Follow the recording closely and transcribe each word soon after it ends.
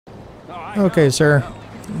Okay, sir.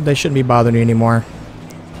 They shouldn't be bothering you anymore.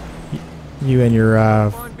 You and your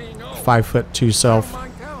 5'2" self.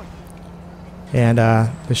 And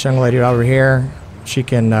this young lady over here, she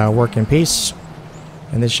can work in peace.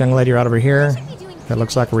 And this young lady right over here, that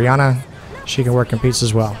looks like Rihanna, she can work in peace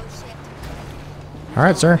as well.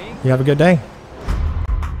 Alright, sir. You have a good day.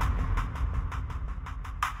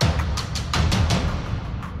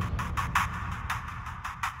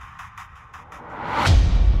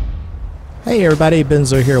 Hey everybody,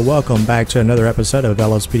 Benzo here. Welcome back to another episode of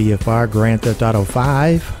LSPDFR Grand Theft Auto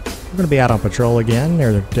 5. We're going to be out on patrol again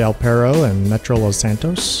near Del Perro and Metro Los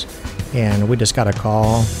Santos. And we just got a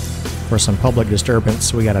call for some public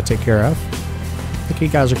disturbance we got to take care of. I think you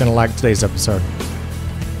guys are going to like today's episode.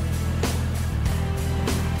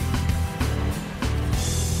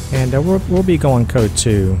 And we'll be going code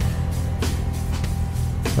 2.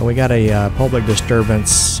 So we got a public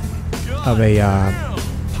disturbance of a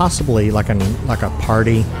possibly like a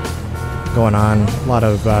party going on. A lot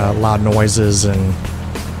of loud noises and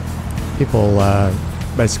people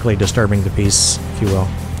basically disturbing the peace, if you will.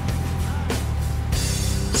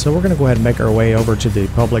 So we're going to go ahead and make our way over to the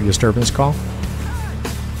public disturbance call.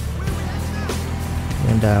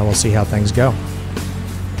 And we'll see how things go.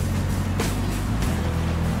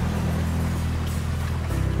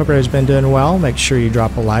 Hope everybody's been doing well. Make sure you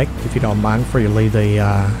drop a like if you don't mind before you leave the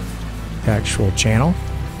actual channel.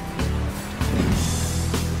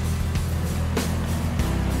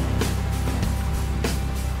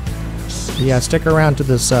 Yeah, stick around to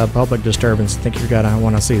this public disturbance. I think you're gonna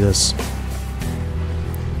want to see this.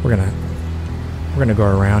 We're gonna go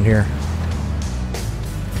around here.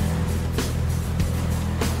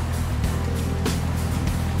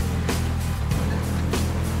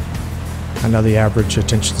 I know the average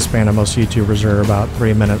attention span of most YouTubers are about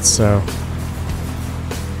 3 minutes, so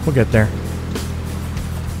we'll get there.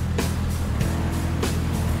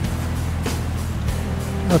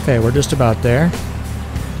 Okay, we're just about there.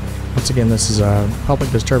 Once again, this is a public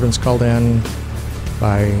disturbance called in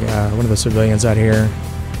by one of the civilians out here.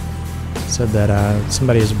 Said that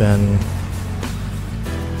somebody has been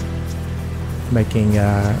making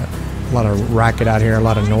a lot of racket out here, a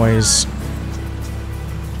lot of noise.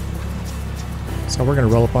 So we're going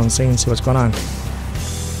to roll up on the scene and see what's going on.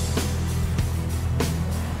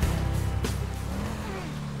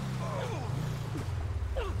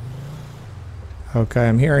 Okay,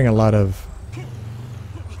 I'm hearing a lot of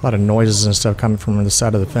noises and stuff coming from the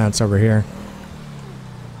side of the fence over here.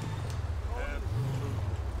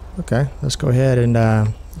 Okay, let's go ahead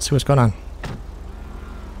and see what's going on.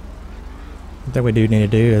 What that we do need to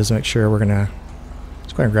do is make sure let's go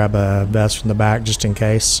ahead and grab a vest from the back just in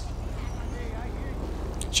case.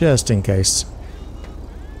 Just in case.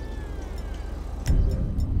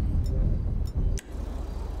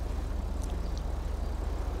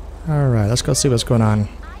 Alright, let's go see what's going on.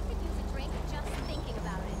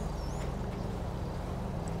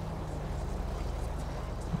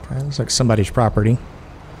 Okay, looks like somebody's property.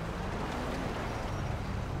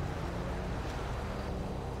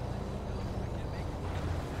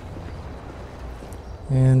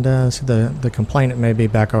 And see the complainant may be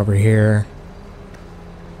back over here.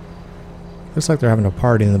 Looks like they're having a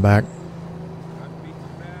party in the back.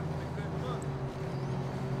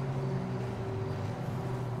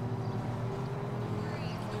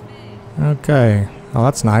 Okay. Oh,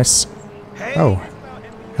 that's nice. Oh.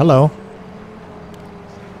 Hello.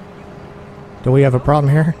 Do we have a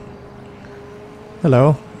problem here?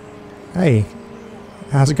 Hello. Hey.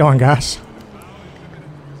 How's it going, guys?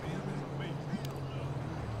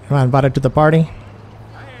 Am I invited to the party?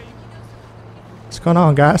 What's going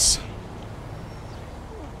on, guys?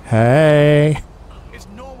 Hey. It's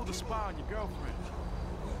normal to spy on your girlfriend.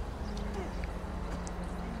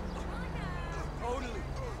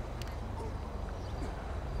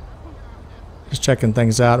 Just checking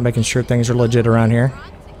things out, making sure things are legit around here.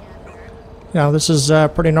 You know, this is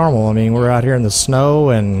pretty normal. I mean, we're out here in the snow,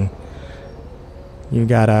 and you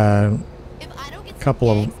got a couple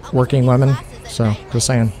of working women. So, just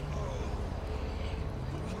saying.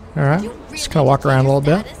 Alright, just kind of walk around a little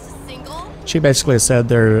bit. She basically said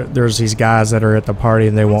there's these guys that are at the party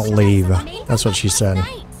and they won't leave. That's what she said.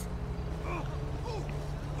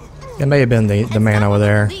 It may have been the man over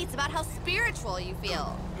there.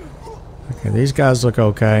 Okay, these guys look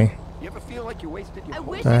okay.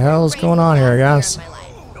 What the hell is going on here, guys?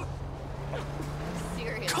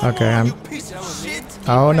 Okay,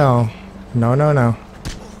 oh no. No.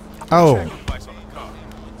 Oh!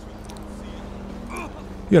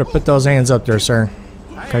 You gotta put those hands up there, sir.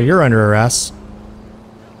 Okay, you're under arrest.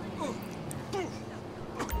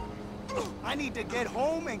 I need to get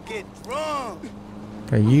home and and get drunk.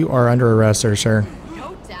 Okay, you are under arrest there, sir.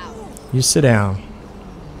 No doubt. You sit down.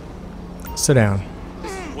 Sit down.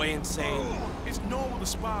 This is way insane. It's normal to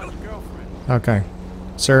spy on your girlfriend. Okay.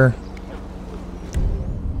 Sir.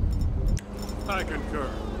 I concur.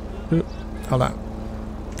 Oop, hold on.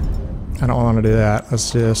 I don't want to do that.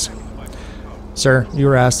 Let's do this. Sir, you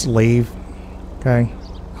were asked to leave. Okay.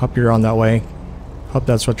 Hope you're on that way. Hope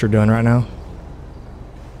that's what you're doing right now.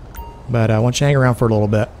 But I want you to hang around for a little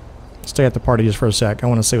bit. Stay at the party just for a sec. I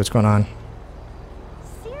want to see what's going on.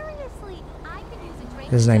 Seriously, I could use a drink.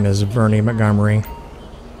 His name is Vernie Montgomery.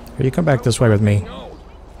 Here, you come back this way with me. No,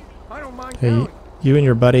 I don't mind Hey, going. you and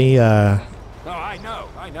your buddy, No, I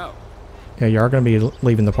know. yeah, you are going to be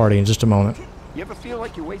leaving the party in just a moment. You ever feel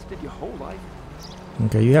like you wasted your whole life?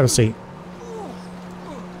 Okay, you have a seat.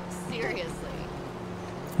 Seriously.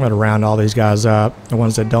 I'm going to round all these guys up. The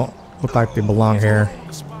ones that don't look like they belong here.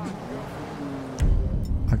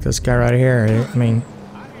 Like this guy right here. I mean,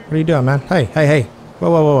 what are you doing, man? Hey, hey, hey. Whoa,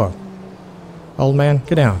 whoa, whoa, whoa. Old man,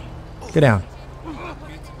 get down. Get down.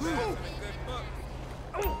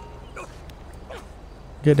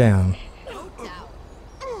 Get down. No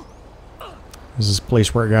doubt. This is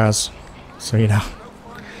police work, guys. So you know.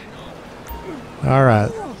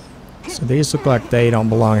 Alright. So these look like they don't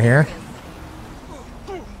belong here.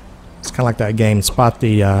 It's kind of like that game, spot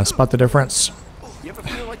the difference. You ever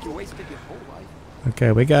feel like you wasted your whole life?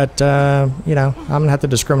 Okay, we got, you know, I'm going to have to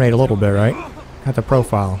discriminate a little bit, right? Have to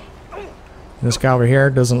profile. This guy over here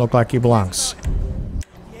doesn't look like he belongs.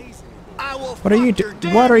 What are you doing?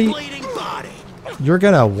 What are you? You're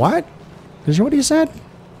gonna what? Is that what he said?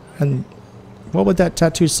 And what would that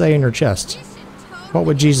tattoo say in your chest? What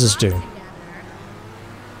would Jesus do?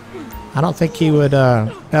 I don't think he would,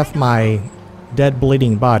 F my dead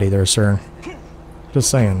bleeding body there, sir.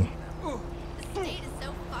 Just saying.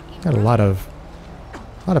 Got a lot of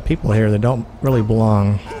people here that don't really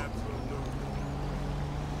belong.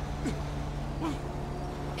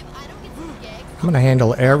 I'm gonna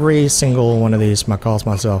handle every single one of these calls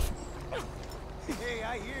myself. Hey,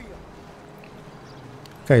 I hear you.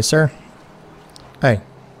 Okay, sir. Hey,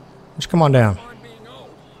 just come on down.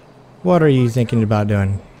 What are you thinking about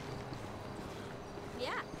doing? Yeah.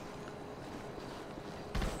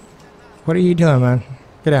 What are you doing, man?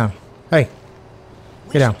 Get down. Hey,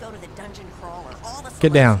 get down.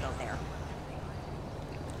 Get down.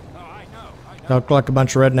 They look like a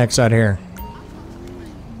bunch of rednecks out here.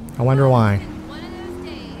 I wonder why. One of those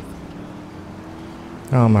days.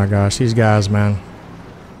 Oh my gosh, these guys, man.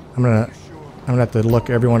 I'm gonna have to look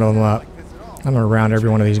every one of them up. I'm gonna round every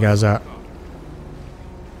one of these guys up.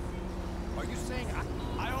 Are you saying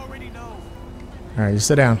I already know? All right, you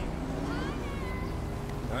sit down.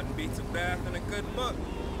 Nothing beats a bath and a good look.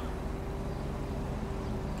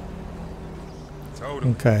 Told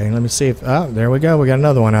him. Okay, let me see if. Oh, there we go. We got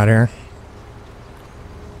another one out here.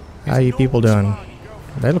 How you people doing?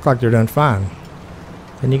 They look like they're doing fine.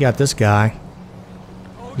 Then you got this guy.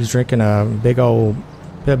 He's drinking a big old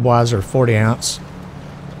Budweiser 40 ounce.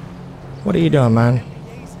 What are you doing, man?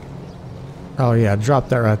 Oh yeah, drop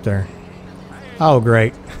that right there. Oh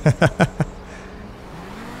great.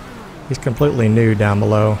 He's completely nude down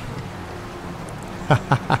below.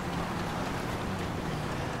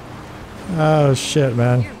 Oh shit,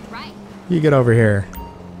 man. You're right. You get over here.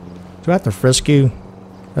 Do I have to frisk you?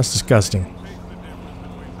 That's disgusting.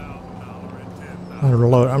 I'm gonna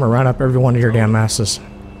reload. I'm gonna round up every one of your damn asses.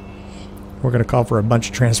 We're gonna call for a bunch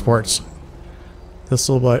of transports. This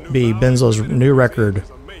will be Benzo's new record.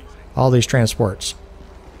 All these transports.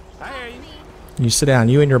 Hey, You sit down.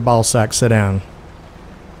 You and your ball sack sit down.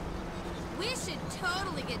 We should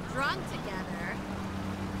totally get drunk together.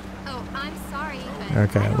 Oh, I'm sorry, but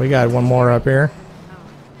Okay, we got one more up here.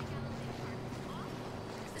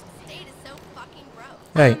 this state is so fucking gross.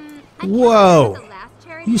 Hey, I can't whoa! remember the last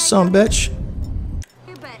cherry You I son got, bitch!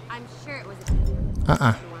 but I'm sure it was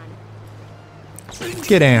Uh-uh. one.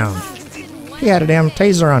 Get down. He had a damn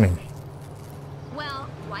taser on him. Well,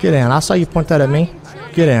 why Get down. I saw you point that at me.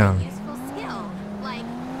 Get down. useful skill, like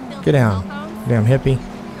building Get down. cell phones? Damn hippie.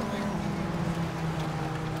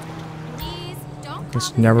 Please don't call Just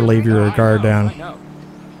this never number leave your again. guard I down. know.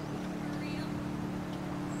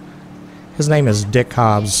 His name is Dick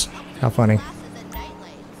Hobbs. How funny. Glasses and night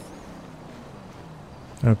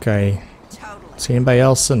lights. Okay. See anybody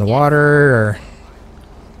else in the water? Or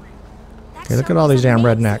okay, look at all these damn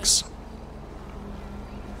rednecks.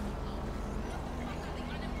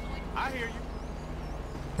 I hear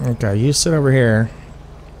you. Okay, you sit over here.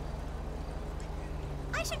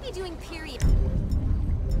 I should be doing period.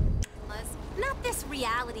 Not this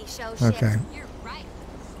reality show shit. Okay. You're right.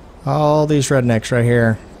 All these rednecks right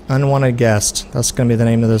here. Unwanted guest. That's going to be the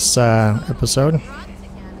name of this episode.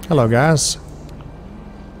 Hello, guys.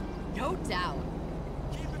 No doubt.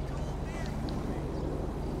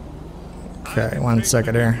 Okay, 1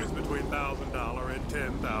 second here. Between $1,000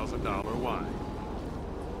 and $10,000 wine.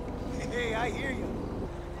 Hey, I hear you.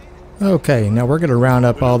 Okay, now we're going to round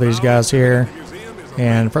up all these guys here.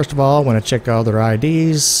 And first of all, I want to check all their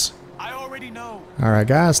IDs. I already know. Alright,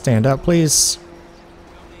 guys, stand up, please.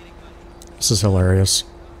 This is hilarious.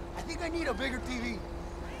 I think I need a bigger TV.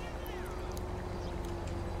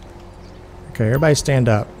 Okay, everybody stand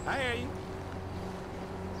up. I hear you.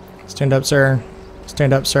 Stand up, sir.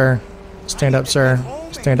 Stand up, sir. Stand up, sir.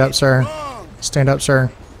 Stand up, sir. Stand up,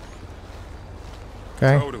 sir.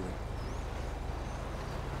 Okay. Totally.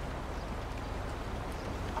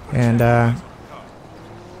 And,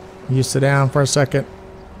 you sit down for a second.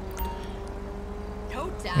 No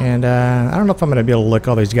doubt. And, I don't know if I'm going to be able to look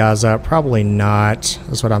all these guys up. Probably not.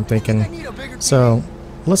 That's what I'm thinking. So,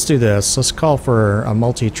 let's do this. Let's call for a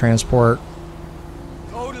multi-transport.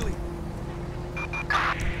 Totally.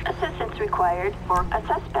 Assistance required for a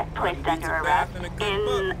suspect placed under arrest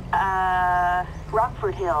in,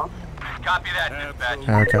 Rockford Hills. Copy that,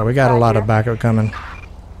 dispatch. Okay, we got a lot of backup coming.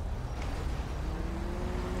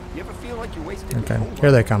 You ever feel like you're wasting Okay,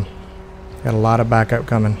 here they come. Got a lot of backup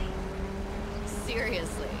coming.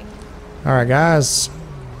 Seriously. Alright, guys.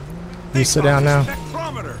 You sit down now.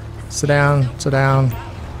 Spectrometer. Sit down, sit down,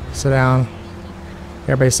 sit down.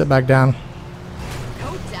 Everybody sit back down.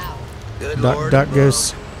 No doubt. Good Duck, Lord. duck,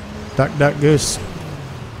 goose. Duck, duck, goose.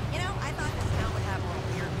 You know, I thought this town would have more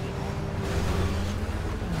weird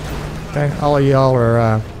people. Okay, all of y'all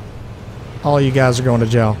are, all of you guys are going to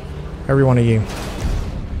jail. Every one of you.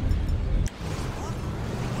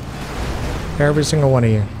 Every single one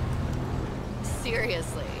of you.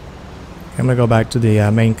 Seriously. I'm gonna go back to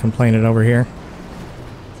the main complainant over here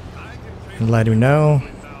and let him know.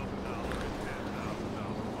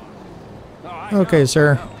 Okay,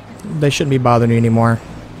 sir. They shouldn't be bothering you anymore.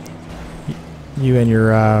 You and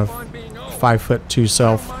your 5'2"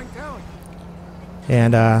 self.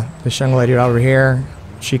 And this young lady right over here,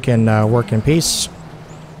 she can work in peace.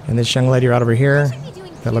 And this young lady right over here,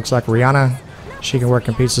 that looks like Rihanna, she can work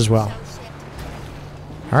in peace as well.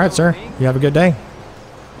 All right, sir. You have a good day.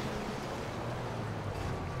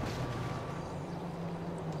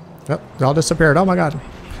 Oh, they all disappeared. Oh my God.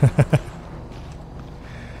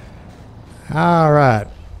 All right.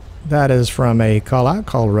 That is from a call out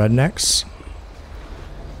called Rednecks.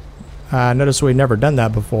 Notice we've never done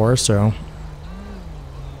that before, so.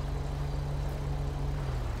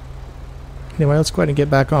 Anyway, let's go ahead and get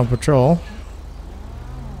back on patrol.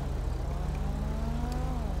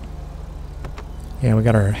 Yeah, we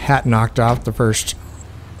got our hat knocked off the first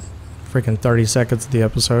freaking 30 seconds of the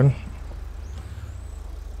episode.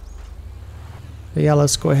 But yeah,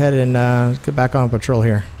 let's go ahead and get back on patrol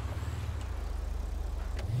here.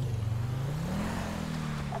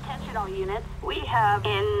 Attention all units. We have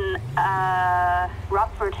in,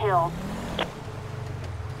 Rockford Hills.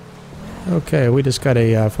 Okay, we just got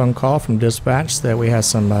a phone call from dispatch that we have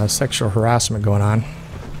some sexual harassment going on.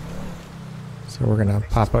 So we're going to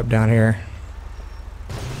pop up down here.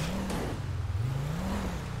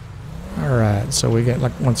 Alright, so we get,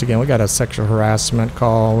 like, once again, we got a sexual harassment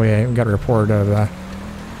call. We got a report of a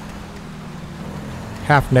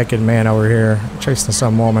half-naked man over here chasing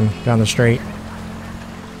some woman down the street.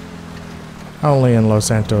 Only in Los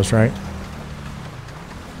Santos, right?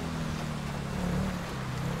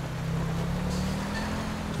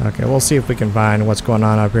 Okay, we'll see if we can find what's going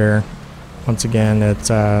on up here. Once again,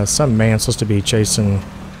 it's some man supposed to be chasing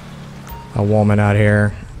a woman out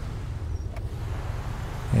here.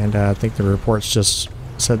 And I think the reports just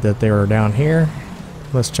said that they were down here.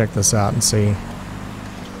 Let's check this out and see.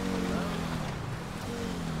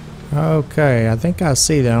 Okay, I think I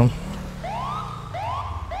see them.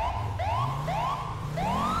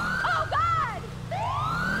 Oh God!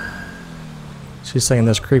 She's saying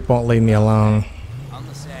this creep won't leave me alone. I'm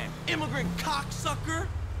the same. Immigrant cocksucker.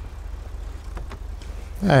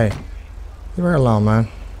 Hey, leave her alone, man.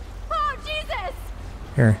 Oh Jesus!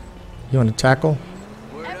 Here, you want to tackle?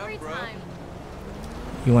 Every time.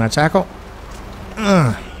 You want to tackle?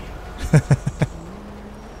 Hello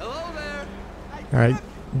there. Alright,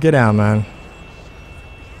 get down, man.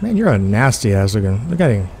 Man, you're a nasty ass looking. Look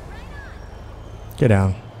at him. Get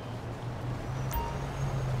down.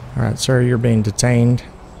 Alright, sir, you're being detained.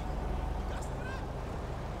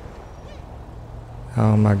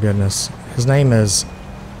 Oh my goodness. His name is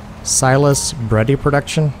Silas Brady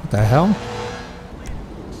Production. What the hell?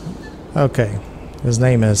 Okay. His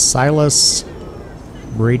name is Silas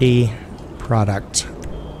Brady Product.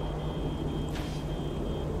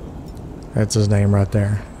 That's his name right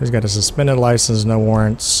there. He's got a suspended license, no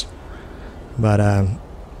warrants. But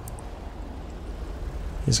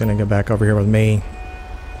he's gonna go back over here with me.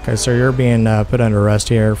 Okay, so you're being put under arrest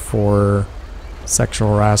here for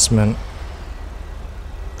sexual harassment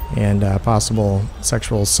and possible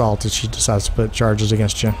sexual assault if she decides to put charges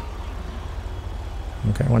against you.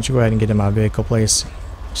 Okay, why don't you go ahead and get in my vehicle, please?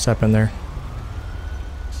 Step in there.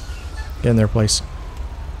 Get in there, please.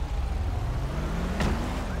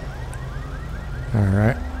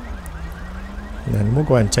 Alright. And then we'll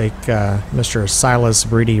go ahead and take Mr. Silas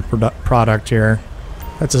Breedy Product here.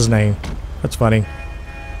 That's his name. That's funny.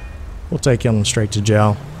 We'll take him straight to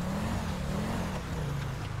jail.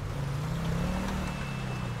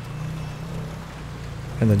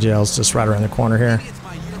 And the jail's just right around the corner here.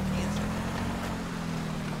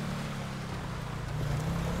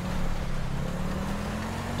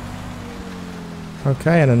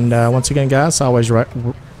 Okay, and then once again, guys, always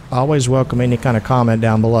welcome any kind of comment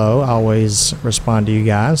down below. I always respond to you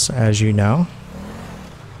guys, as you know.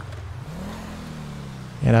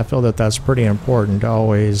 And I feel that that's pretty important to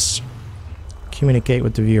always communicate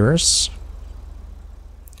with the viewers.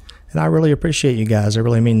 And I really appreciate you guys. I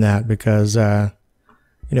really mean that because, you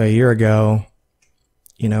know, a year ago,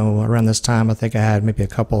 you know, around this time, I think I had maybe a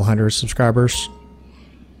couple hundred subscribers.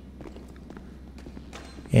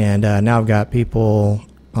 And now I've got people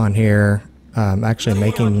on here actually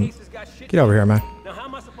making... Get over here, man.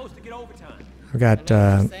 I've got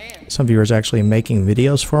some viewers actually making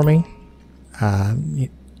videos for me. You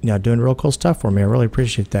know, doing real cool stuff for me. I really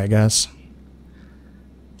appreciate that, guys.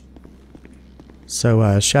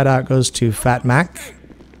 So shout out goes to Fat Mac.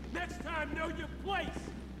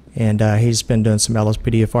 And he's been doing some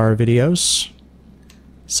LSPDFR videos.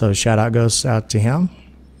 So shout out goes out to him.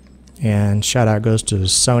 And shout out goes to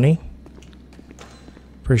Sony.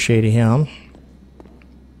 Appreciate him.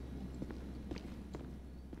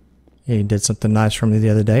 He did something nice for me the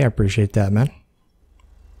other day. I appreciate that, man.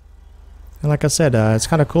 And like I said, it's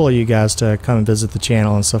kind of cool of you guys to come and visit the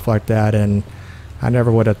channel and stuff like that. And I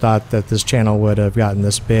never would have thought that this channel would have gotten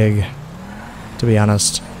this big, to be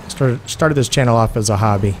honest. Started this channel off as a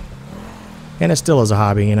hobby. And it still is a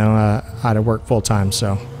hobby, you know. I had to work full time,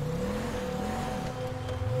 so.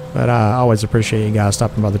 But I always appreciate you guys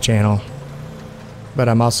stopping by the channel. But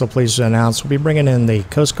I'm also pleased to announce we'll be bringing in the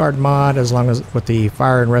Coast Guard mod as long as with the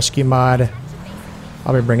Fire and Rescue mod.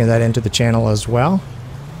 I'll be bringing that into the channel as well.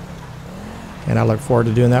 And I look forward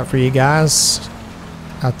to doing that for you guys.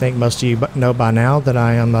 I think most of you know by now that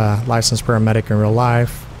I am a licensed paramedic in real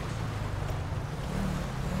life.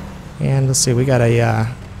 And let's see, we got a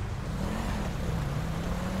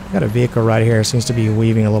vehicle right here. It seems to be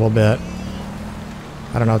weaving a little bit.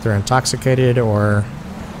 I don't know if they're intoxicated or...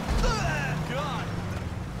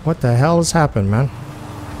 What the hell has happened, man?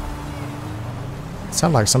 It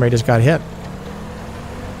sounded like somebody just got hit.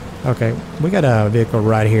 Okay, we got a vehicle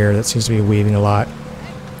right here that seems to be weaving a lot.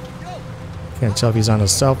 Can't tell if he's on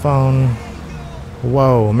his cell phone.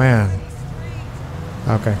 Whoa, man.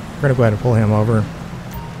 Okay, we're gonna go ahead and pull him over.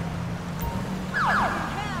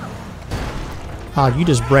 Oh, you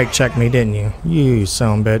just brake checked me, didn't you? You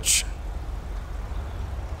son of a bitch.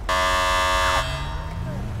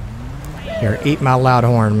 Here, eat my loud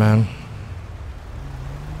horn, man.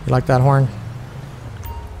 You like that horn?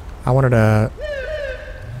 I wanted to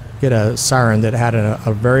get a siren that had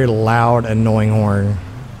a very loud, annoying horn.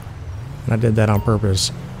 And I did that on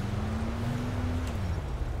purpose.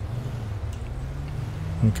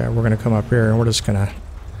 Okay, we're gonna come up here and we're just gonna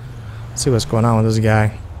see what's going on with this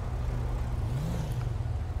guy.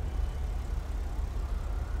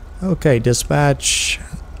 Okay, dispatch.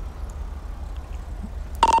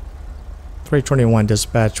 321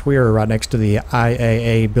 dispatch. We are right next to the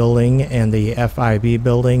IAA building and the FIB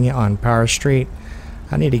building on Power Street.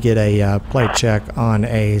 I need to get a plate check on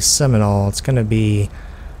a Seminole. It's going to be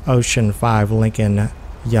Ocean 5 Lincoln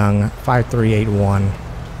Young 5381.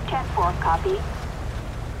 10-4 copy.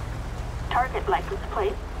 Target license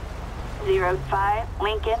plate 05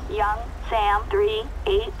 Lincoln Young Sam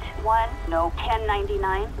 381. No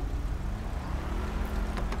 1099.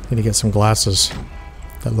 Need to get some glasses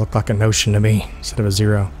that look like an ocean to me instead of a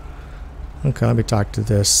 0. Okay, let me talk to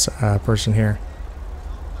this person here.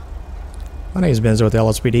 My name is Benzo with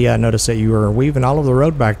LSPD. I noticed that you were weaving all over the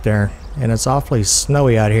road back there, and it's awfully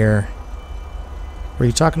snowy out here. Were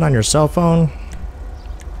you talking on your cell phone?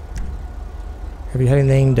 Have you had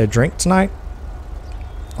anything to drink tonight?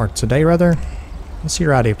 Or today, rather? Let's see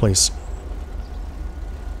your ID, please.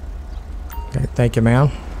 Okay, thank you,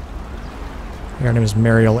 ma'am. Her name is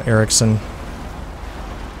Mariel Erickson.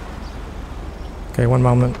 Okay, one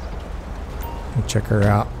moment. Let me check her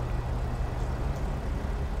out.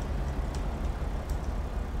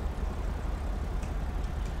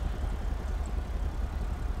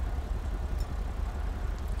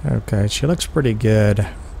 Okay, she looks pretty good.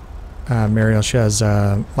 Muriel, she has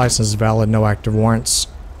license valid, no active warrants.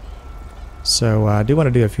 So I do want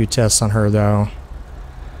to do a few tests on her though.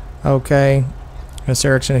 Okay, Miss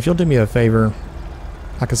Erickson, if you'll do me a favor,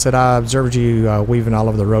 like I said, I observed you weaving all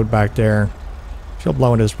over the road back there. If you'll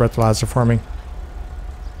blow into this breathalyzer for me.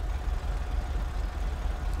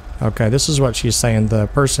 Okay, this is what she's saying. The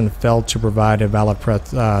person failed to provide a valid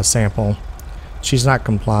breath sample. She's not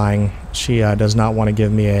complying. She does not want to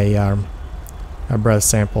give me a breath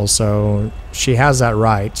sample, so she has that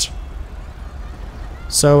right.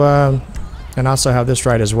 So, and I also have this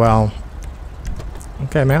right as well.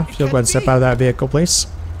 Okay, ma'am, if you'll go ahead and step out of that vehicle, please.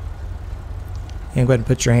 And go ahead and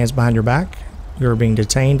put your hands behind your back. You're being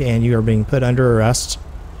detained and you are being put under arrest.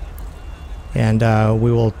 And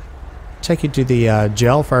we will take you to the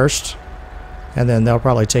jail first. And then they'll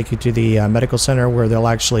probably take you to the medical center where they'll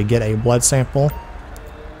actually get a blood sample.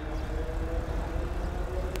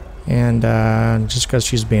 And just because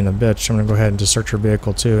she's being a bitch, I'm going to go ahead and just search her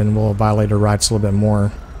vehicle too, and we'll violate her rights a little bit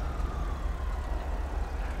more.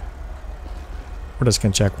 We're just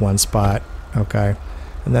going to check one spot. Okay.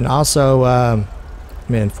 And then also, let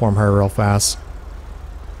me inform her real fast.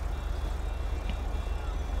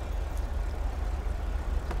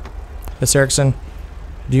 Miss Erickson,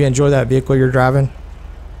 do you enjoy that vehicle you're driving?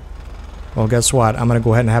 Well, guess what? I'm going to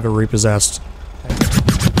go ahead and have it repossessed. Fuck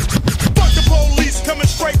the police coming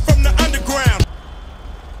straight from the underground.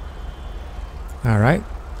 Alright.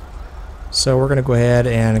 So we're going to go ahead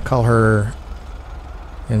and call her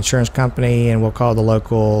insurance company, and we'll call the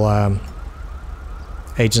local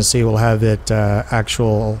agency. We'll have it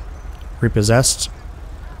actual repossessed.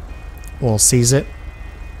 We'll seize it.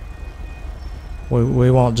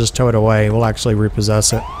 We won't just tow it away. We'll actually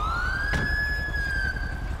repossess it.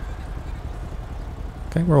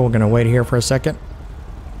 Okay, we're going to wait here for a second.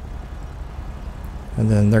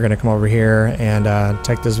 And then they're going to come over here and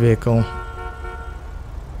take this vehicle.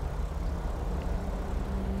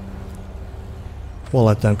 We'll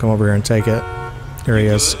let them come over here and take it. Here he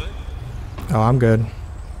is. Oh, I'm good.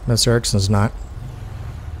 Miss Erickson's not.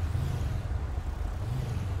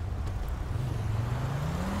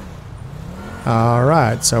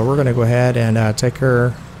 Alright, so we're going to go ahead and take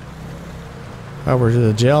her over to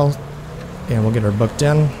the jail, and we'll get her booked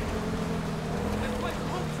in.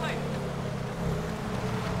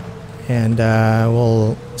 And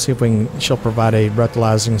we'll see if she'll provide a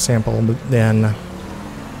breathalyzing sample then.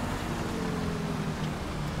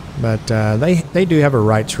 But they do have a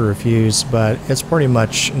right to refuse, but it's pretty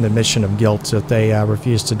much an admission of guilt if they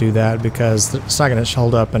refuse to do that, because it's not going to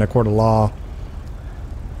hold up in a court of law.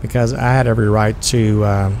 Because I had every right to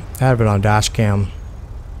have it on dash cam.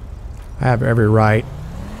 I have every right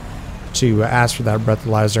to ask for that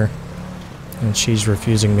breathalyzer, and she's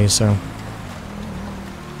refusing me, so.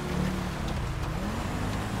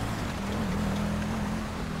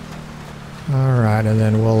 Alright, and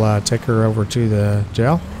then we'll take her over to the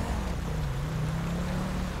jail.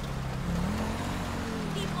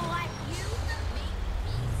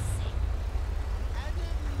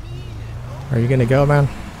 Are you gonna go, man?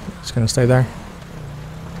 Just gonna stay there?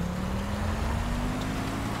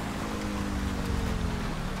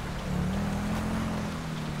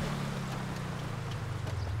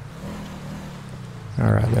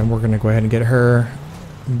 Alright, then we're gonna go ahead and get her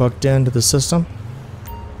booked into the system.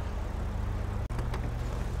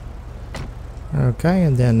 Okay,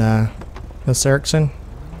 and then Miss Erickson,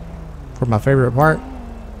 for my favorite part,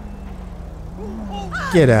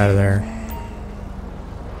 get out of there.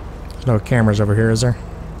 There's no cameras over here, is there?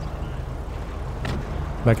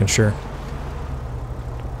 Making sure.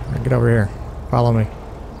 Right, get over here. Follow me.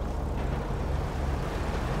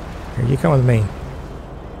 Here, you come with me.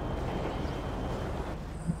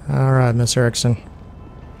 Alright, Miss Erickson.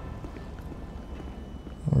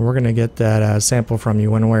 We're going to get that sample from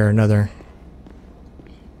you one way or another.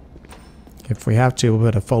 If we have to, we'll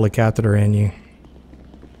put a Foley catheter in you.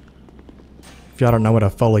 If y'all don't know what a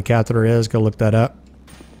Foley catheter is, go look that up.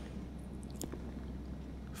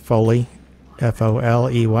 Foley,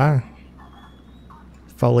 F-O-L-E-Y.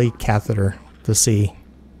 Foley catheter, the C.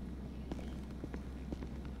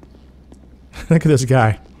 Look at this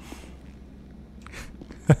guy.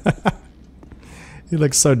 He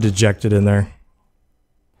looks so dejected in there.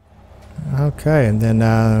 Okay, and then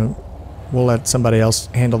we'll let somebody else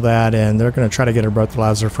handle that, and they're going to try to get a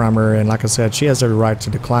breathalyzer from her, and like I said, she has every right to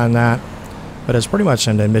decline that. But it's pretty much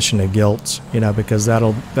an admission of guilt, you know, because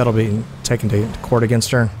that'll be taken to court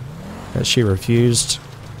against her, that she refused.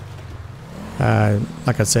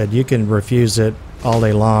 Like I said, you can refuse it all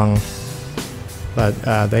day long,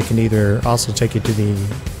 but they can either also take you to the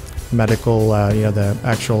medical, you know, the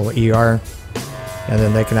actual ER, and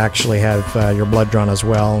then they can actually have your blood drawn as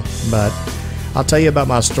well. But I'll tell you about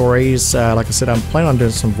my stories. Like I said, I'm planning on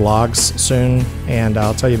doing some vlogs soon, and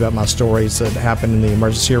I'll tell you about my stories that happened in the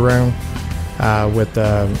emergency room with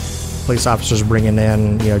police officers bringing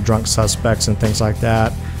in, you know, drunk suspects and things like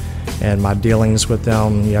that, and my dealings with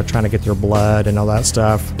them, you know, trying to get their blood and all that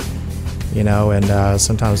stuff, you know. And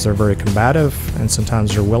sometimes they're very combative, and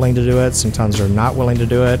sometimes they're willing to do it, sometimes they're not willing to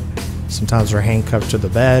do it, sometimes they're handcuffed to the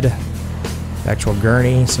bed, the actual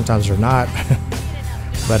gurney, sometimes they're not.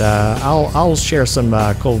 But I'll share some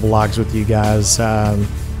cool vlogs with you guys.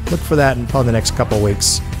 Look for that in probably the next couple of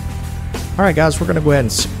weeks. Alright guys, we're going to go ahead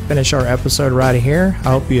and finish our episode right here.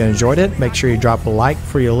 I hope you enjoyed it. Make sure you drop a like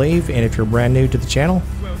before you leave, and if you're brand new to the channel,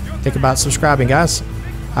 think about subscribing, guys.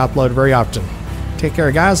 I upload very often. Take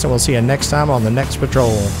care guys, and we'll see you next time on the next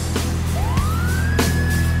patrol.